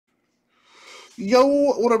Yo,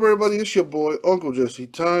 what up, everybody? It's your boy, Uncle Jesse.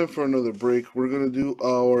 Time for another break. We're going to do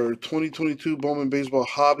our 2022 Bowman Baseball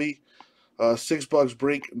Hobby 6-box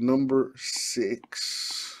break number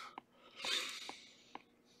 6.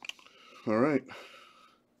 All right.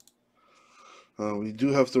 We do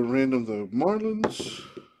have to random the Marlins.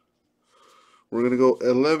 We're going to go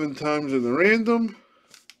 11 times in the random.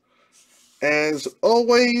 As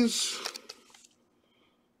always,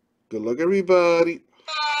 good luck, everybody.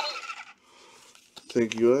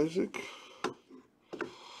 Thank you, Isaac.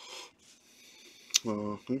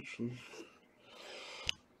 Actually,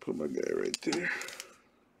 put my guy right there.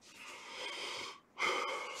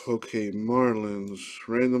 Okay, Marlins.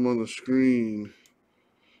 Random on the screen.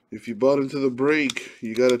 If you bought into the break,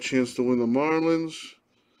 you got a chance to win the Marlins.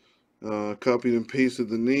 Copied and pasted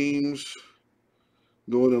the names.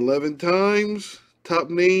 Going 11 times. Top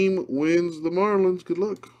name wins the Marlins. Good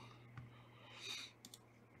luck.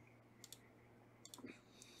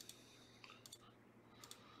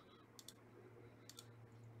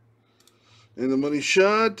 And the money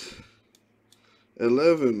shot.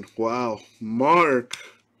 11. Wow. Mark.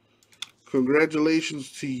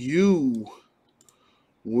 Congratulations to you.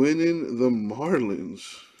 Winning the Marlins.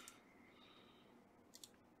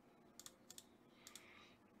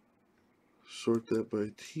 Sort that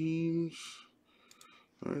by teams.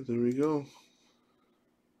 All right, there we go.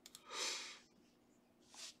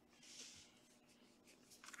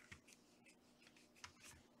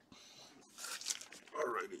 All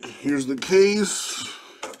right, here's the case.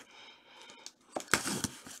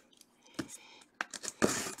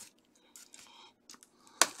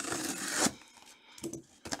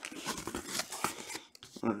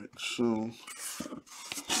 All right, so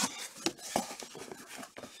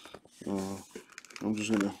I'm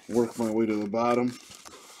just gonna work my way to the bottom.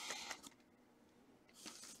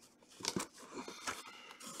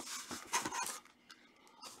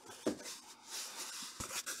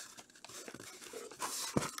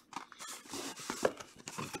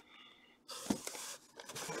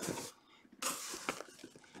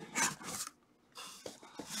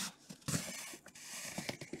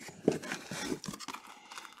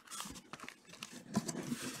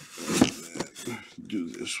 Do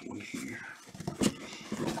this one here.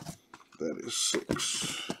 That is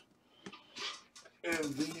 6.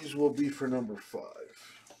 And these will be for number 5.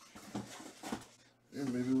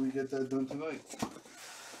 And maybe we get that done tonight.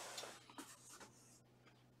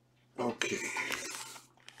 Okay.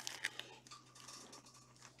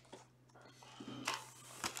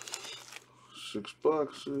 Six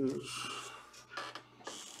boxes.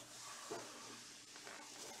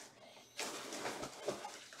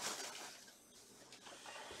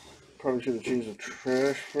 Probably should have changed the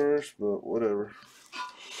trash first, but whatever.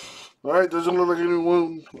 Alright, doesn't look like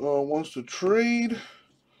anyone wants to trade.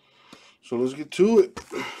 So let's get to it.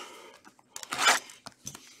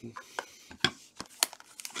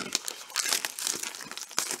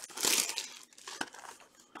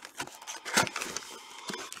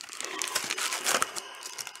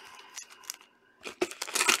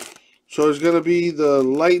 So it's going to be the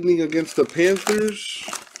Lightning against the Panthers.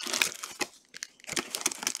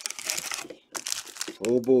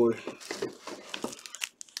 Oh boy.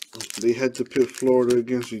 They had to pit Florida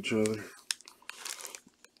against each other.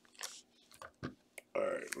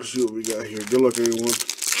 Alright, let's see what we got here. Good luck, everyone.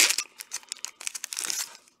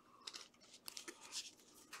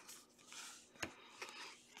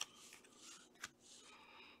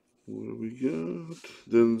 What do we got?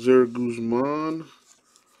 Denzer Guzman.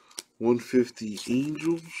 150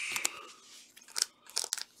 Angels.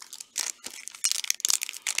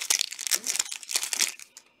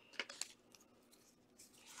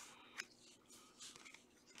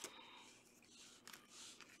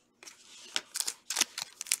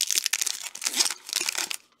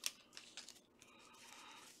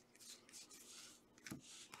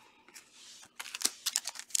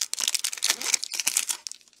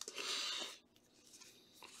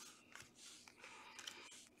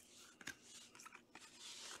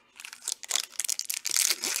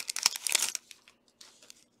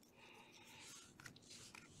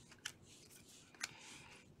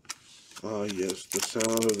 Ah, yes, the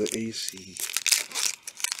sound of the AC.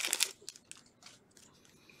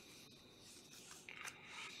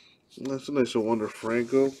 That's a nice Wander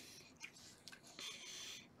Franco.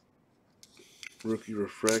 Rookie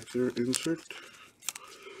refractor insert.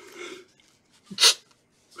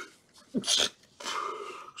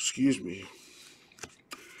 Excuse me.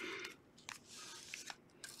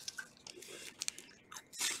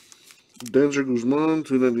 Denzer Guzman,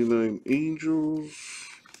 299 Angels.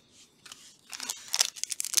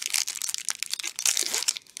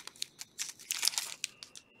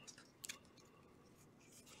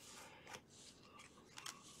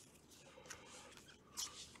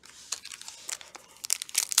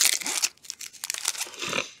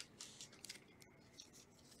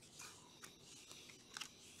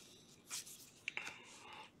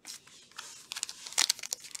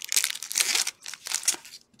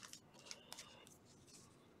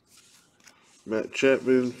 Matt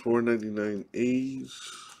Chapman, 499 A's.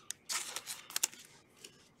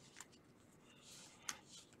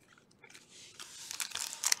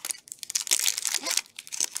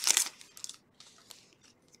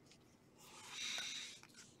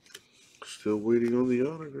 Still waiting on the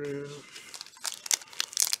autograph.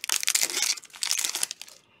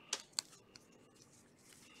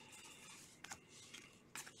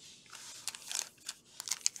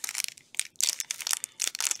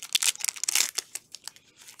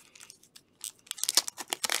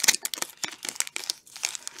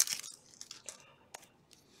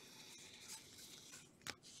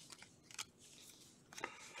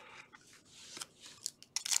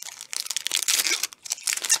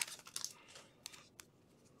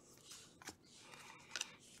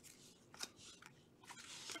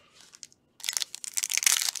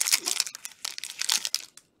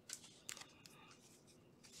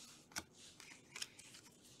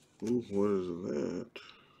 Ooh, what is that?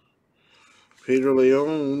 Pedro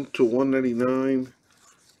Leon to 199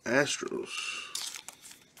 Astros.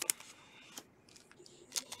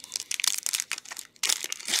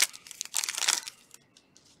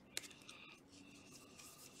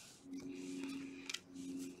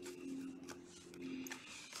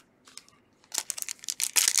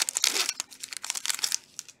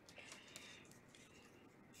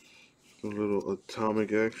 A little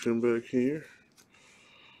atomic action back here.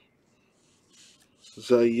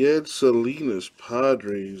 Zayed Salinas,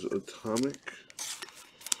 Padres, atomic.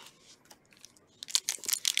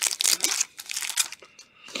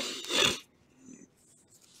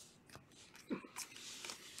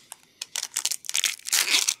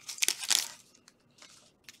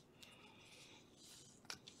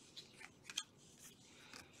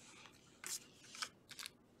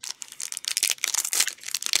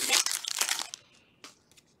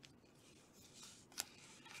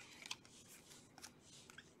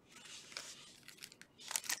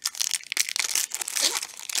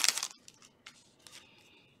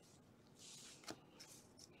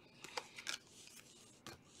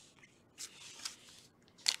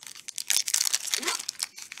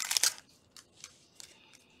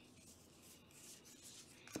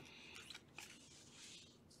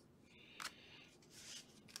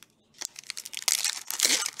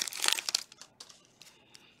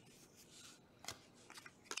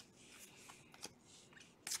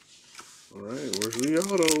 All right, where's the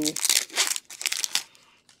auto?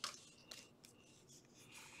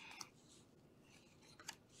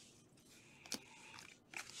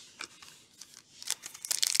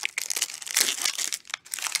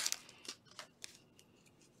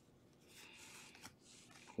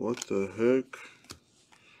 What the heck?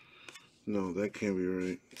 No, that can't be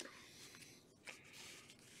right.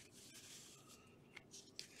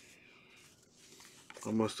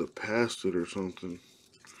 I must have passed it or something.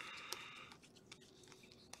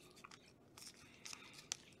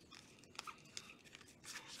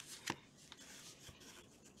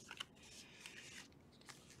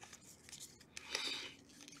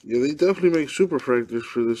 Yeah, they definitely make superfractors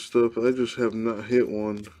for this stuff. I just have not hit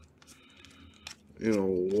one in a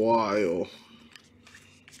while.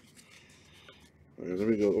 Alright, let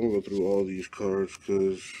me go. I'm gonna go through all these cards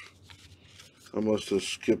because I must have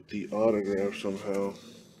skipped the autograph somehow.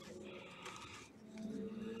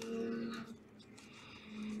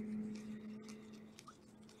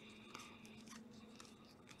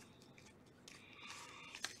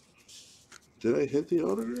 Did I hit the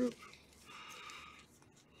autograph?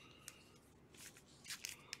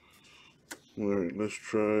 Alright, let's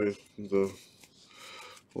try the...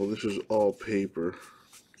 Well, this is all paper.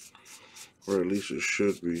 Or at least it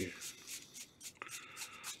should be.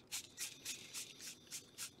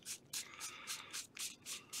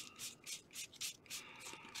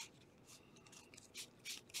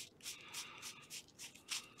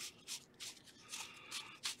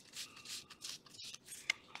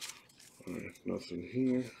 Alright, nothing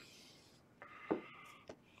here.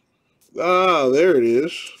 Ah, there it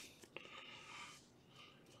is.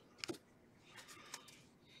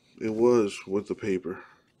 It was with the paper.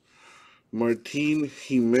 Martin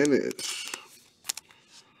Jimenez.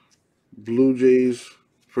 Blue Jays,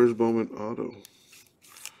 first Bowman auto.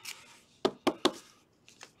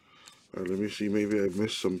 Alright, let me see. Maybe I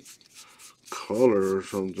missed some color or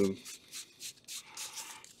something.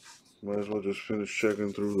 Might as well just finish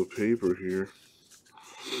checking through the paper here.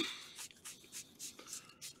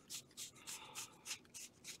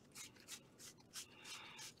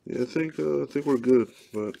 Yeah, I think we're good,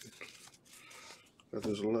 but got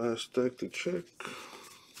this last stack to check.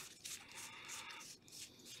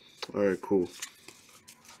 All right, cool.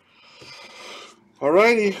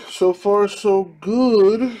 Alrighty, so far so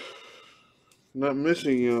good. Not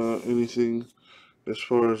missing anything as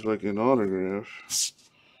far as like an autograph.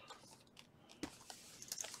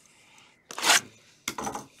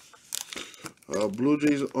 Blue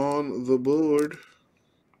Jays on the board.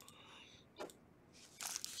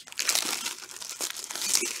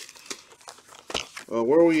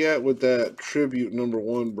 Where are we at with that tribute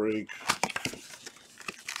 #1 break?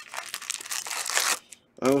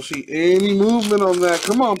 I don't see any movement on that.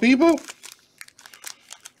 Come on, people.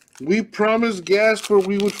 We promised Gasper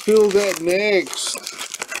we would fill that next.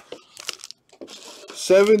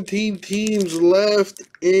 17 teams left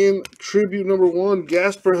in tribute #1.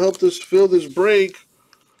 Gasper helped us fill this break.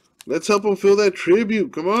 Let's help him fill that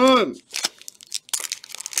tribute. Come on.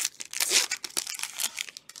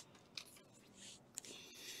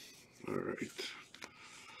 All right.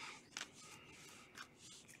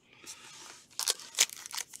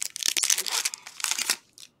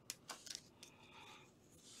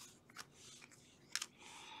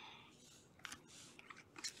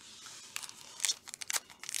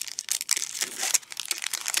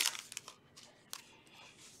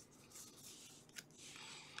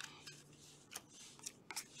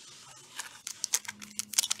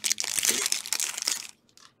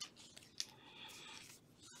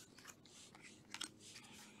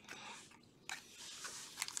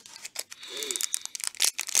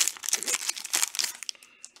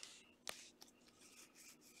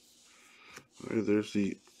 All right, there's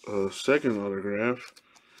the second autograph.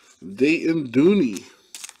 Dayton Dooney.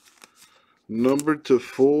 Numbered to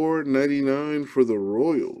 499 for the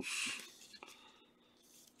Royals.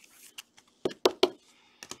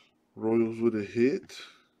 Royals with a hit.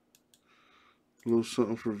 A little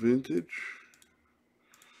something for vintage.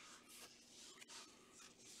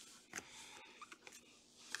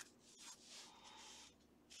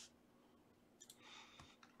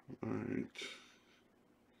 All right.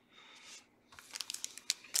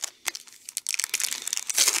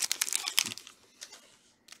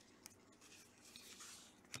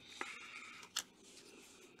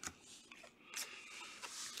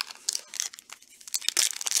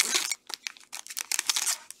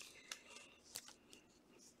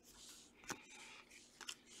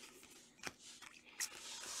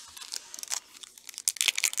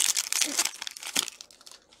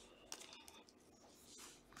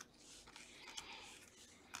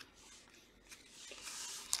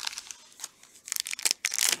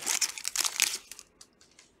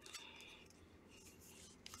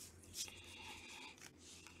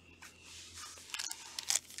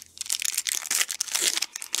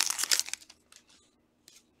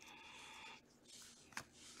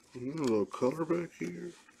 A little color back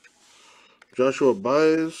here. Joshua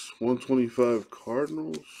Baez, 125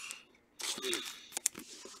 Cardinals.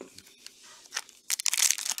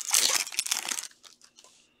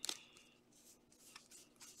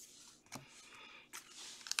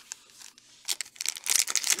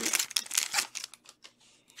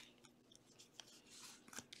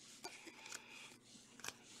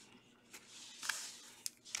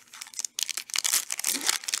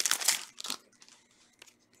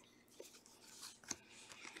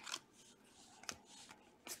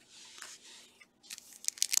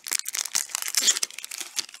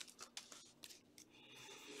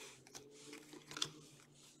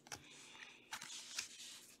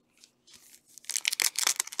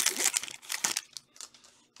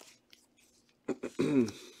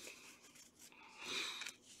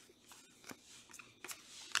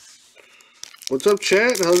 What's up,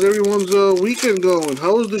 chat? How's everyone's weekend going?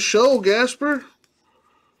 How was the show, Gasper?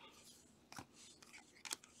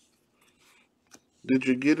 Did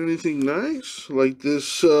you get anything nice? Like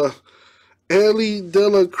this Ellie De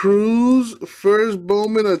La Cruz first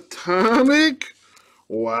Bowman Atomic?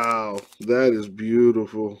 Wow, that is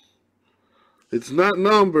beautiful. It's not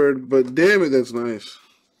numbered, but damn it, that's nice.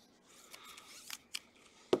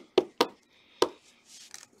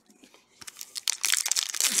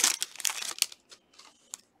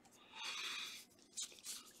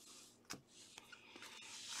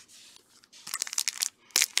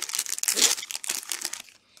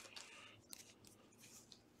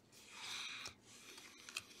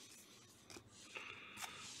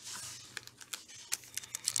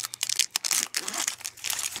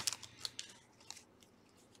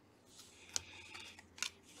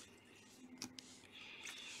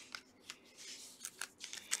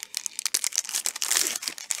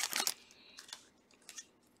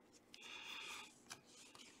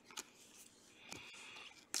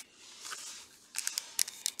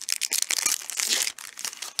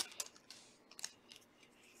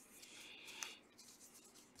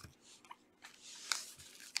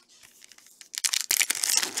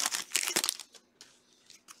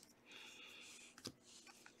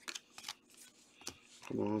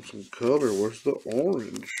 Come on, some color. Where's the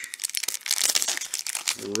orange?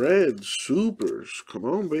 Red supers. Come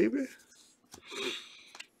on, baby.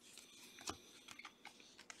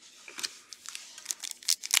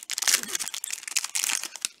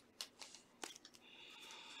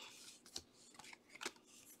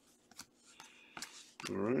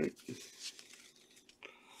 All right.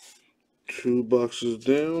 2 boxes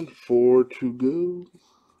down, 4 to go.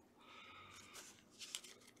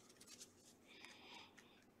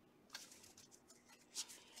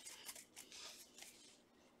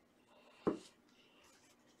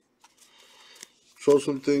 Saw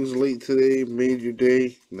some things late today, made your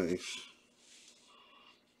day. Nice.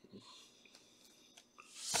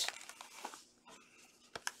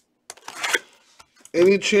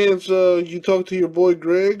 Any chance you talk to your boy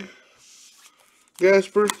Greg,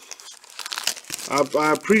 Gasper?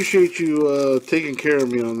 I appreciate you taking care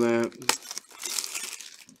of me on that.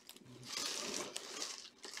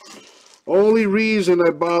 Only reason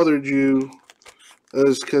I bothered you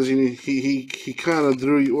is because he kind of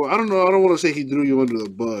threw you. Well, I don't know. I don't want to say he threw you under the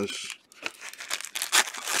bus.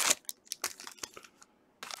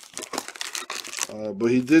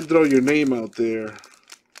 But he did throw your name out there.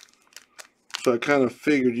 So I kind of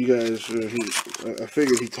figured you guys, I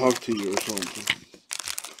figured he talked to you or something.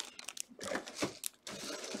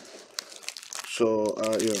 So,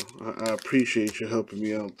 I appreciate you helping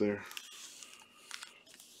me out there.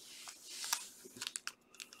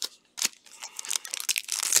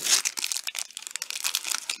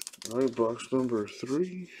 All right, box number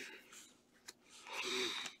 3.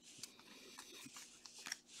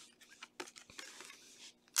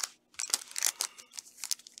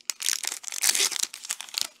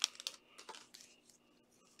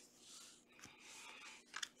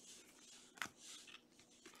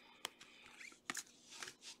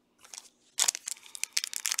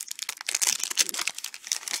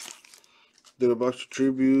 Did a box of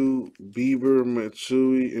tribute, Bieber,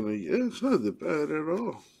 Matsui, and yeah, it's not that bad at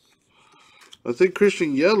all. I think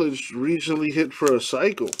Christian Yelich recently hit for a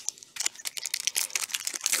cycle.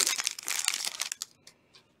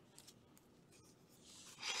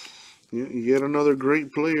 Yeah, yet another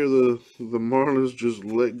great player the Marlins just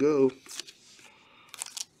let go.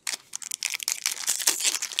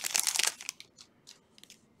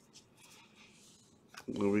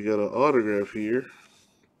 Well, we got an autograph here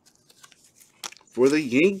for the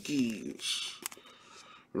Yankees.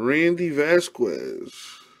 Randy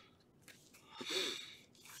Vasquez.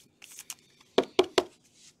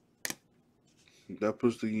 That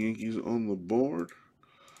puts the Yankees on the board.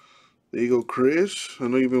 There you go, Chris. I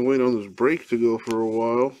know you've been waiting on this break to go for a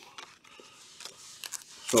while.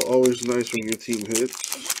 So always nice when your team hits.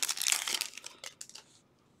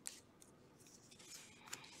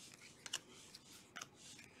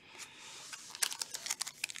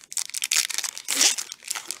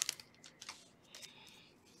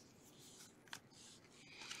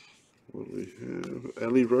 What do we have?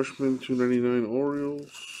 Ellie Rushman, 299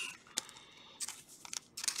 Orioles.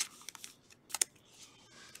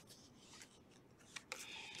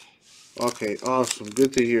 Okay, awesome.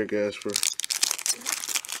 Good to hear, Gasper.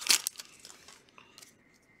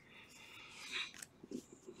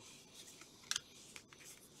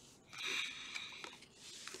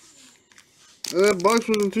 That box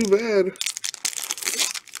wasn't too bad.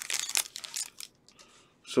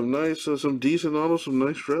 Some nice, some decent autos, some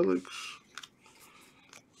nice relics.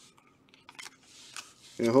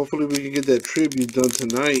 And hopefully we can get that tribute done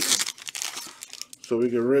tonight. So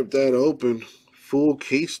we can rip that open. Full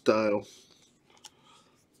case style.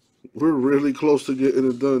 We're really close to getting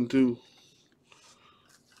it done too.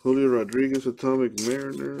 Julio Rodriguez, Atomic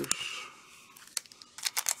Mariners.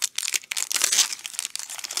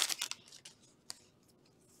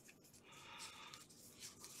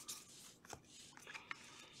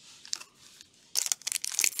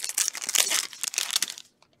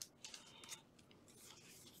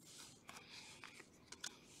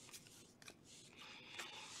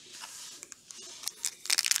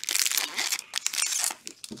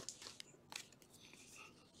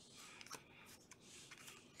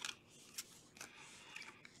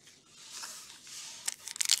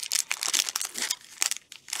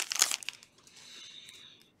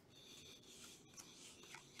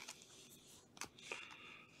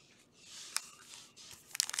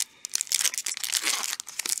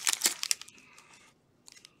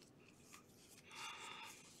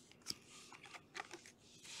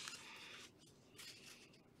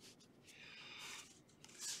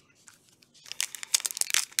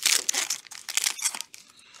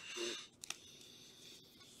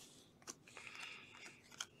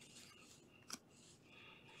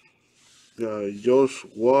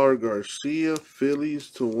 Joshua Garcia, Phillies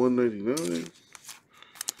to 199.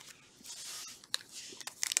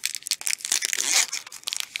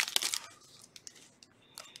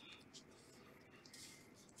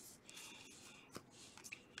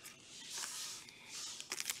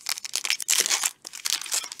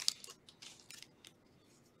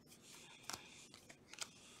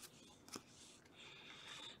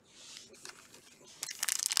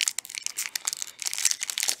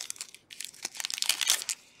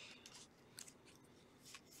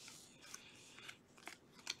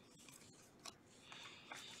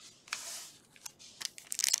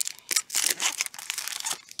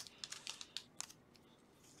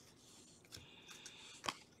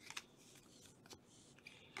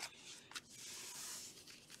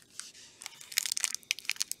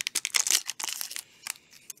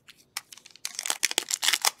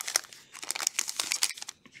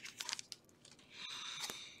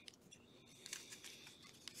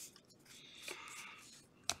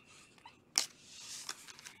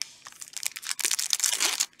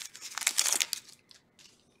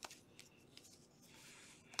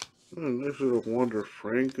 Next is a Wander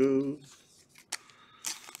Franco.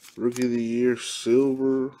 Rookie of the Year,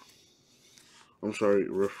 Silver. I'm sorry,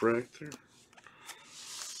 Refractor.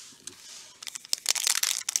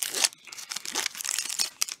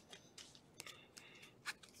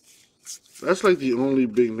 That's like the only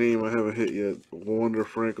big name I haven't hit yet. Wander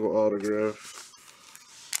Franco autograph.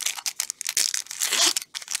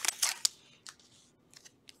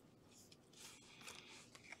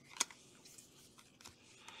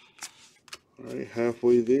 Alright,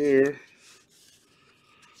 halfway there.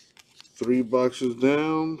 3 boxes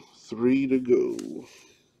down, 3 to go.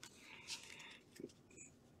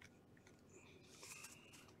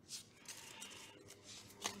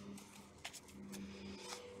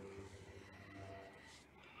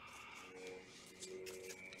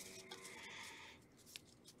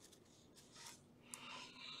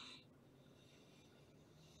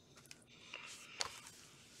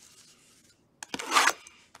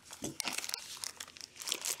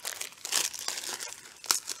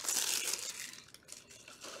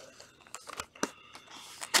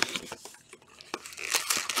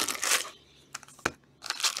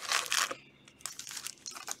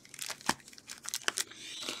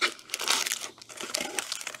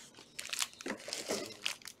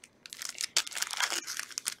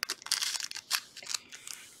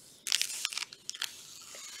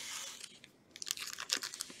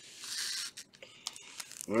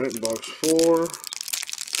 Alright, box 4.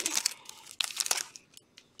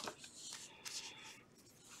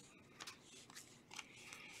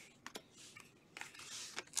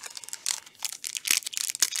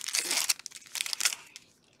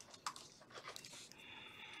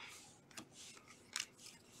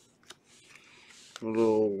 A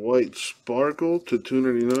little white sparkle to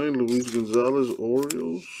 299, Luis Gonzalez,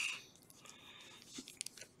 Orioles.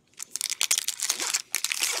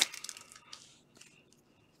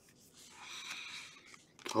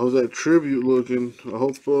 How's that tribute looking? I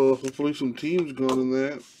hope, hopefully some teams gone in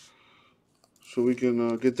that, so we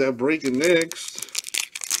can get that breaking next.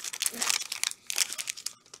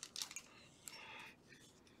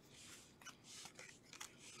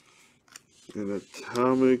 An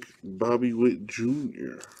Atomic Bobby Witt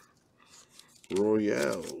Jr.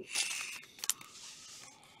 Royals.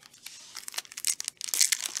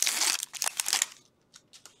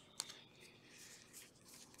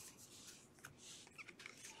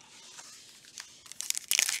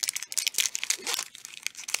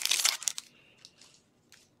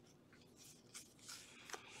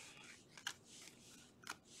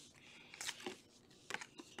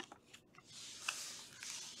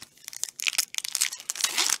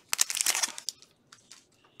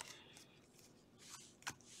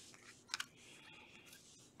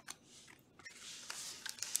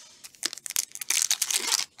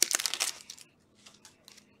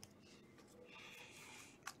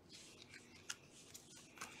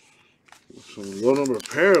 Some low number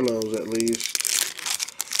parallels at least.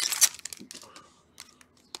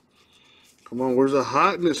 Come on, where's the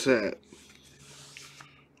hotness at?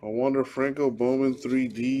 I wonder Franco Bowman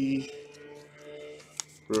 3D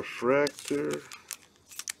refractor.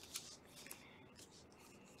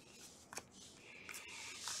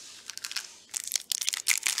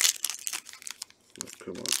 Oh,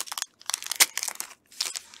 come on.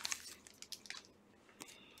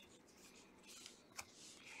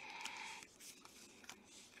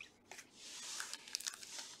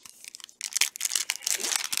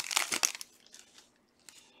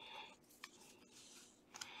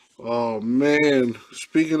 Oh man,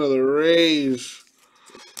 speaking of the Rays,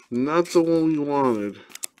 Not the one we wanted.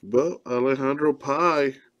 But Alejandro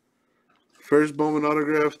Pie. First Bowman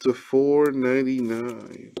autograph to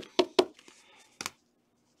 499.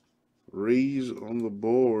 Rays on the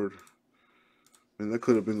board. Man, that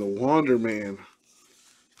could have been the Wonder Man.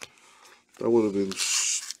 That would have been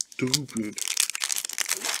stupid.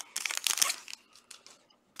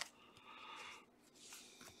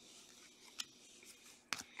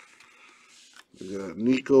 We got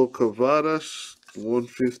Nico Cavadas,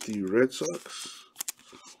 150 Red Sox.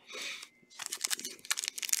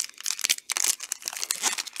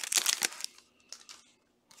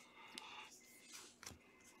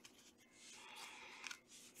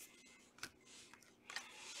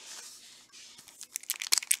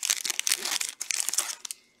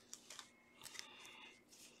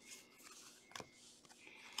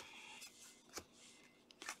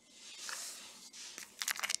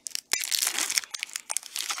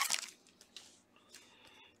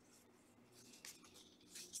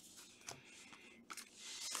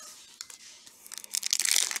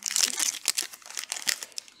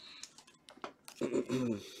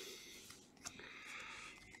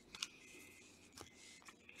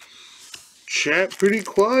 Chat pretty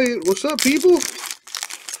quiet. What's up, people?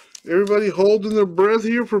 Everybody holding their breath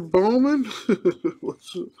here for Bowman?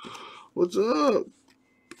 What's up?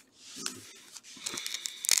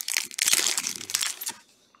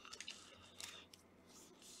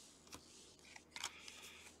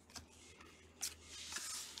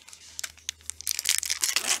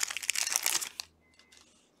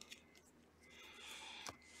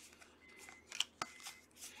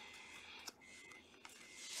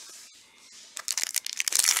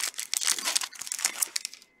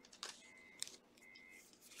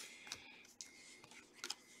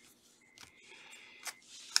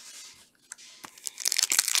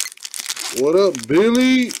 What up,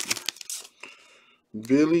 Billy?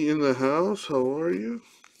 Billy in the house. How are you?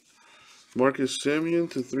 Marcus Semien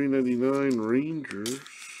to 399 Rangers.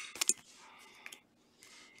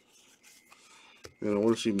 And I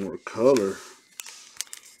want to see more color.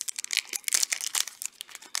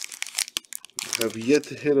 Have yet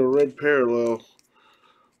to hit a red parallel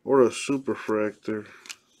or a superfractor.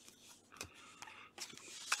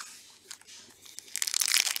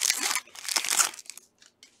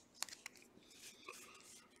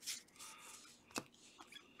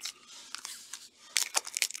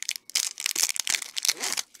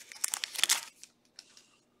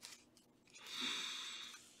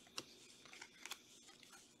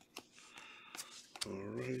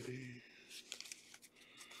 Alrighty.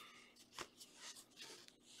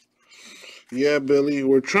 Yeah, Billy,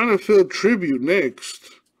 we're trying to fill tribute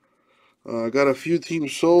next. Got a few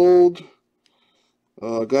teams sold.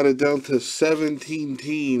 Got it down to 17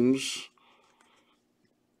 teams.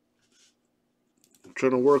 I'm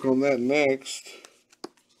trying to work on that next.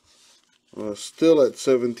 Still at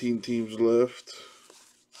 17 teams left.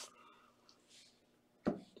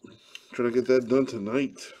 Trying to get that done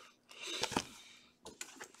tonight.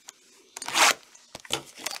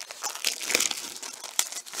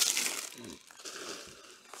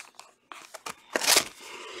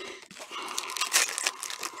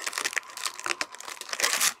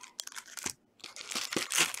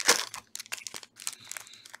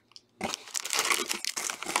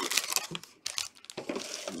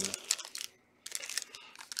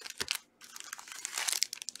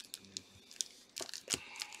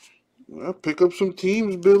 Well, pick up some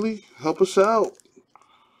teams, Billy. Help us out.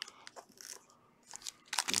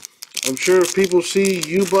 I'm sure if people see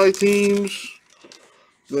you buy teams,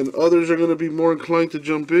 then others are going to be more inclined to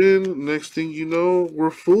jump in. Next thing you know,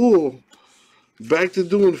 we're full. Back to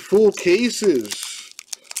doing full cases.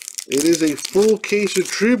 It is a full case of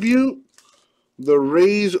tribute. The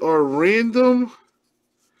Rays are random.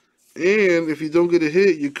 And if you don't get a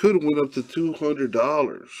hit, you could win up to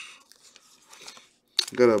 $200.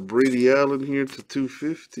 Got a Brady Allen here to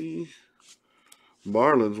 250.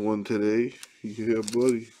 Marlins won today. Yeah,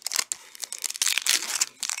 buddy.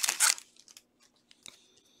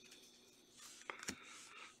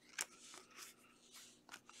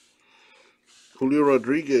 Julio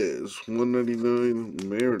Rodriguez, 199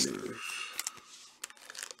 Mariners.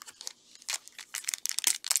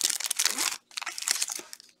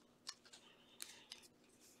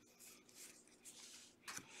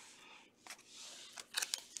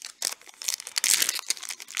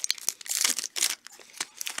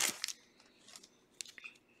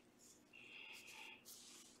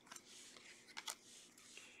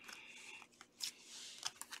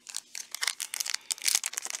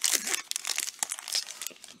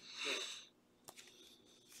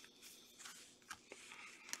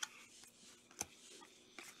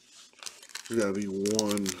 There's gotta be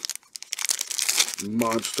one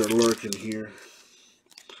monster lurking here.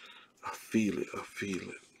 I feel it. I feel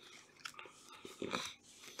it.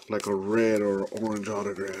 Like a red or orange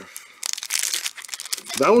autograph.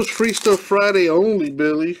 That was Free Stuff Friday only,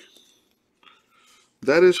 Billy.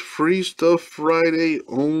 That is Free Stuff Friday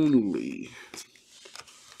only.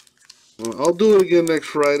 Well, I'll do it again next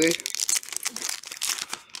Friday.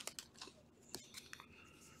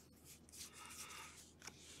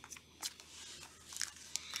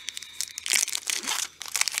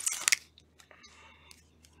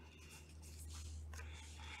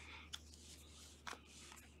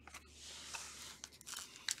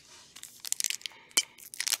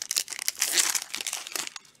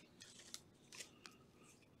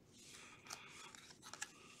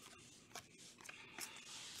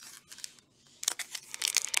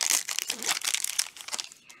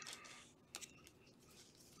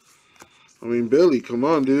 I mean, Billy, come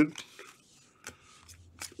on, dude.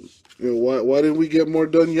 You know, why didn't we get more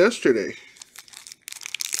done yesterday?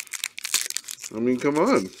 I mean, come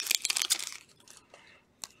on.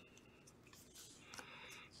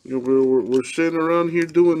 You know, we're sitting around here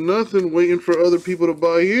doing nothing, waiting for other people to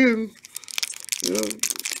buy in. You know,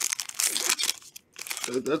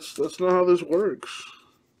 that's not how this works.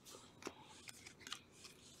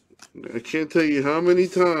 I can't tell you how many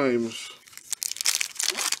times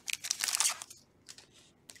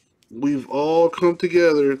we've all come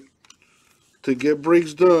together to get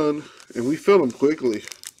breaks done, and we fill them quickly.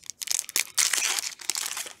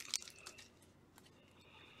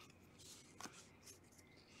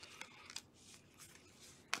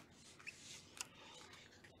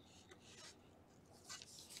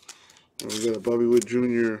 We got a Bobby Witt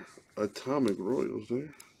Jr. Atomic Royals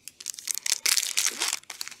there.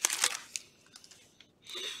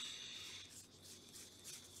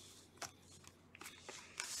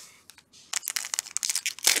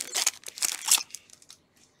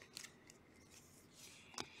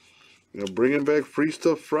 You know, bringing back Free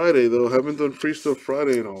Stuff Friday, though. Haven't done Free Stuff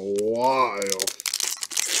Friday in a while.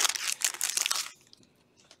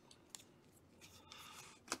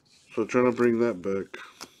 So trying to bring that back.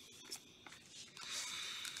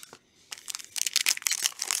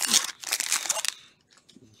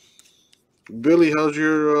 Billy, how's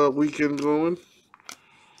your weekend going?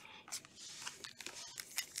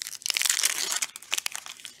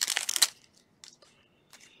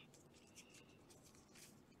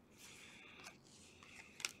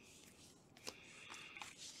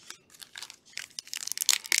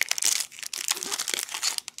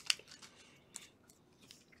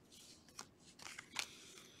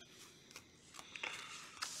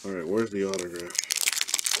 Alright, where's the autograph?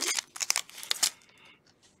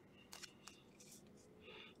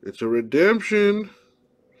 It's a redemption.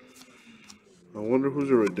 I wonder who's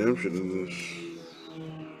a redemption in this.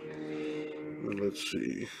 Let's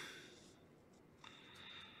see.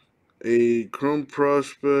 A Chrome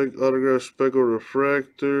Prospect, Autograph Speckle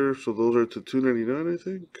Refractor. So those are to $2.99, I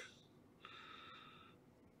think.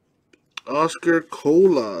 Oscar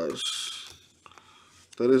Colas.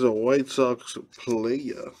 That is a White Sox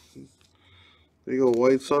player. There you go,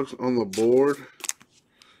 White Sox on the board.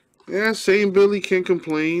 Yeah, same Billy, can't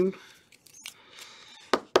complain.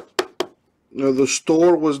 You know, the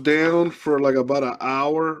store was down for like about an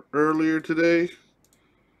hour earlier today.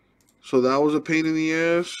 So that was a pain in the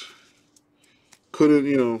ass. Couldn't,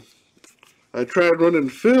 you know, I tried running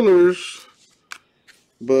fillers,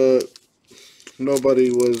 but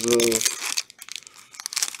nobody was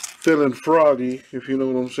feeling froggy, if you know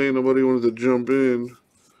what I'm saying. Nobody wanted to jump in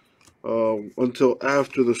until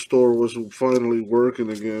after the store was finally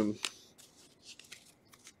working again.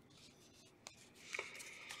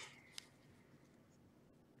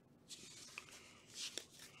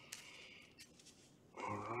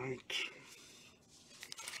 Alright.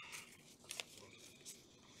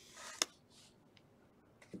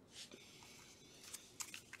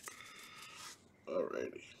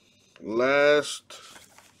 Alrighty. Last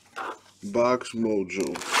box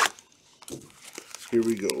mojo. Here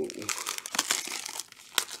we go.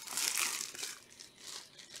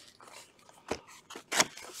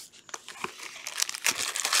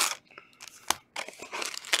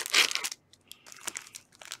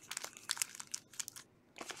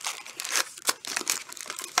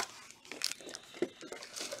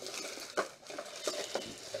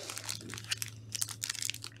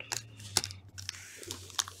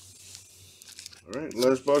 Alright,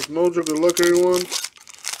 last box mojo. Good luck, everyone.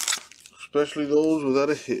 Especially those without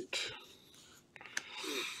a hit.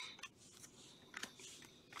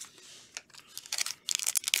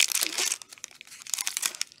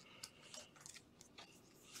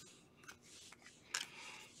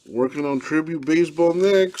 Working on Tribute Baseball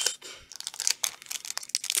next.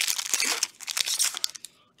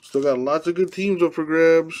 Still got lots of good teams up for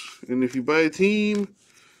grabs. And if you buy a team,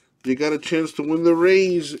 you got a chance to win the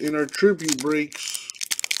Rays in our Tribute breaks,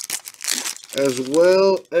 as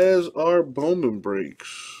well as our Bowman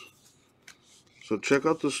breaks. So check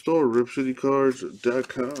out the store,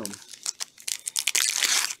 ripcitycards.com.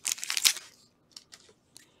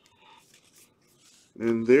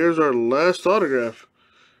 And there's our last autograph.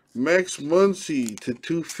 Max Muncy to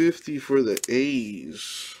 250 for the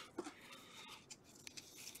A's.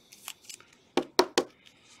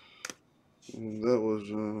 And that was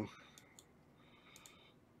a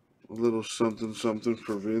little something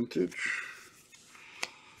for vintage.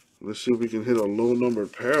 Let's see if we can hit a low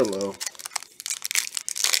numbered parallel.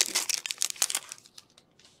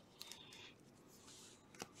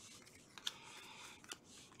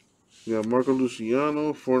 Yeah, Marco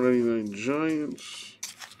Luciano, $4.99 Giants.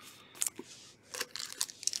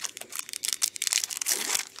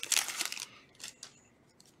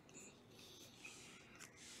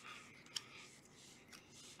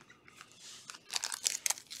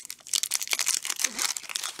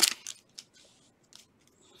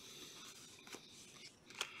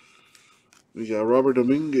 We got Robert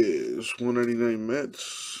Dominguez, $1.99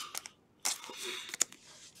 Mets.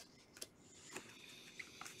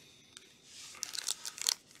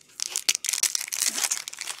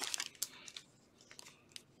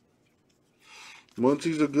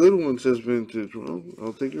 Muncy's a good one, says Vintage. Well,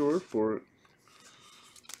 I'll take your word for it.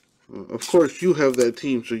 Of course, you have that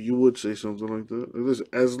team, so you would say something like that. Listen,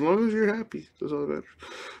 as long as you're happy, that's all that matters.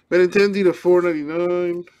 Benintendi to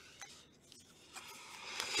 $4.99.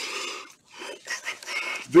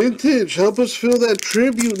 Vintage, help us fill that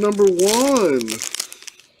tribute number 1.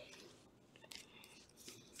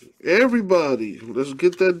 Everybody, let's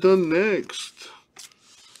get that done next.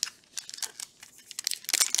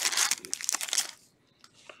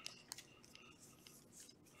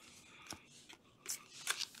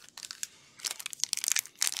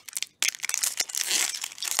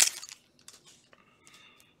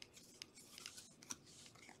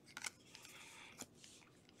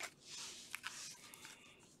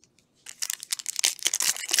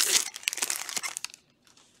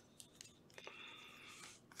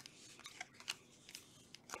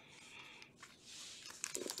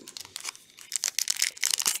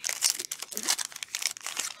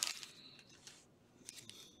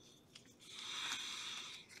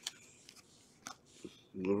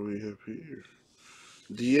 What do we have here?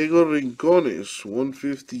 Diego Rincones,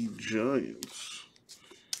 150 Giants.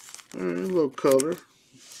 Alright, a little color.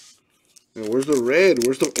 And where's the red?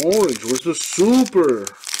 Where's the orange? Where's the super?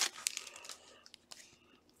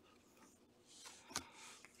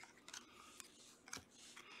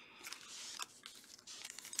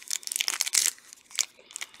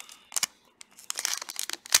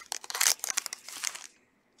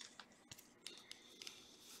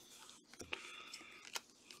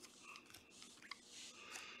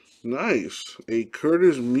 Nice. A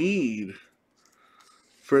Curtis Mead.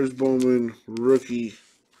 First Bowman rookie.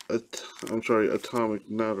 I'm sorry, Atomic,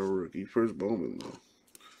 not a rookie. First Bowman, though.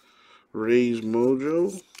 Rays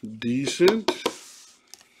Mojo. Decent.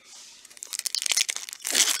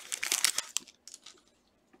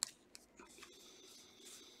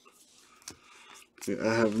 Yeah,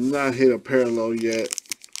 I have not hit a parallel yet.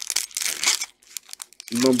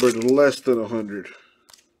 Numbered less than 100.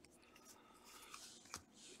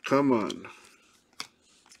 Come on.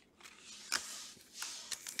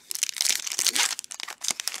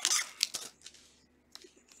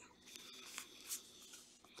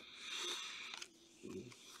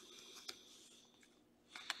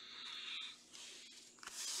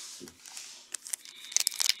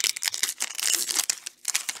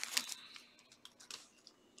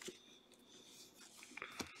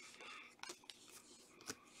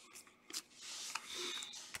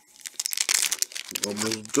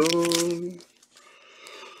 Almost done.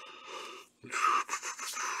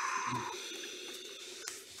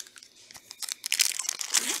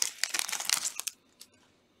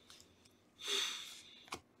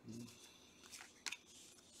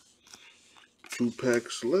 Two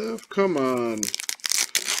packs left. Come on.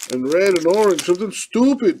 And red and orange. Something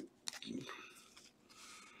stupid.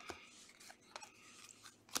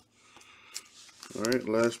 Alright,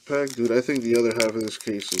 last pack. Dude, I think the other half of this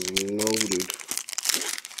case is loaded.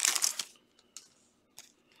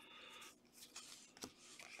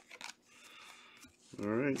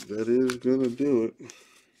 Alright, that is gonna do it.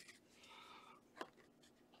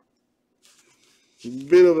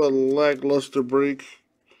 Bit of a lackluster break,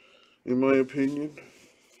 in my opinion.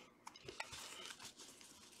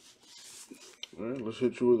 Alright, let's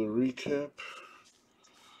hit you with a recap.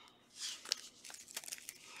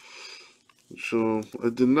 So, I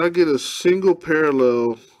did not get a single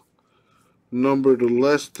parallel numbered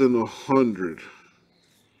less than 100.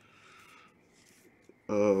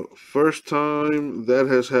 First time that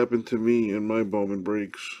has happened to me in my Bowman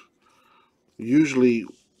breaks. Usually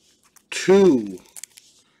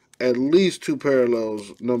at least two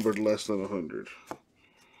parallels numbered less than 100.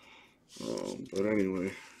 But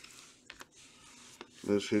anyway,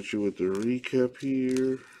 let's hit you with the recap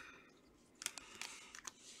here.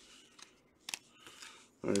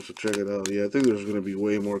 Alright, so check it out. Yeah, I think there's going to be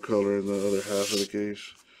way more color in the other half of the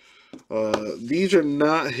case. These are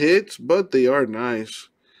not hits, but they are nice.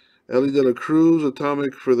 Ellie De La Cruz,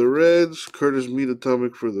 Atomic for the Reds. Curtis Mead,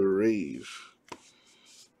 Atomic for the Rays.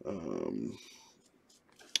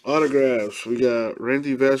 Autographs. We got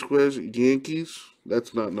Randy Vasquez, Yankees.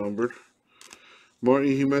 That's not numbered.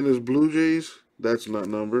 Martin Jimenez, Blue Jays. That's not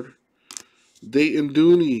numbered. Dayton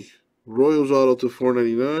Dooney, Royals auto to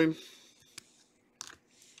 499.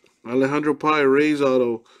 Alejandro Pai, Rays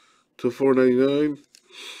auto to 499.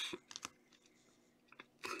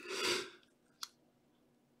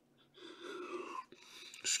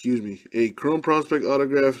 Excuse me. A Chrome Prospect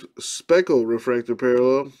autograph Speckle refractor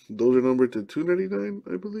parallel. Those are numbered to 299,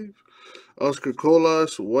 I believe. Oscar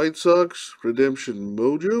Colas, White Sox, Redemption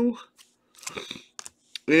Mojo.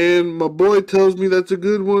 And my boy tells me that's a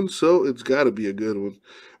good one, so it's got to be a good one.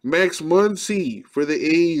 Max Muncy for the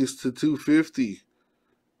A's to 250.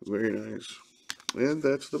 Very nice. And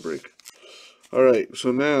that's the break. All right,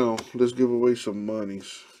 so now let's give away some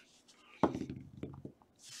monies.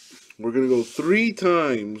 We're going to go 3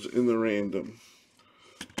 times in the random.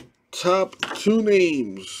 Top 2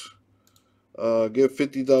 names get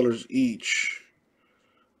 $50 each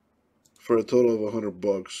for a total of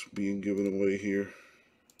 $100 being given away here.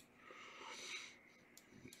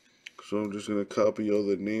 So I'm just going to copy all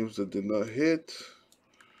the names that did not hit.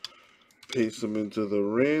 Paste them into the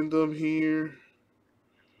random here.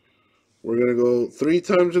 We're going to go 3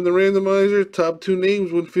 times in the randomizer. Top 2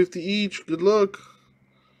 names win $50 each. Good luck.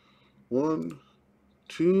 1,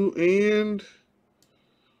 2, and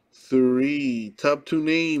 3. Top 2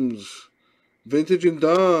 names. Vintage and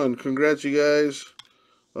Don. Congrats, you guys.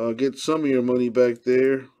 Get some of your money back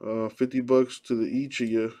there. $50 to each of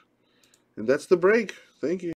you. And that's the break. Thank you.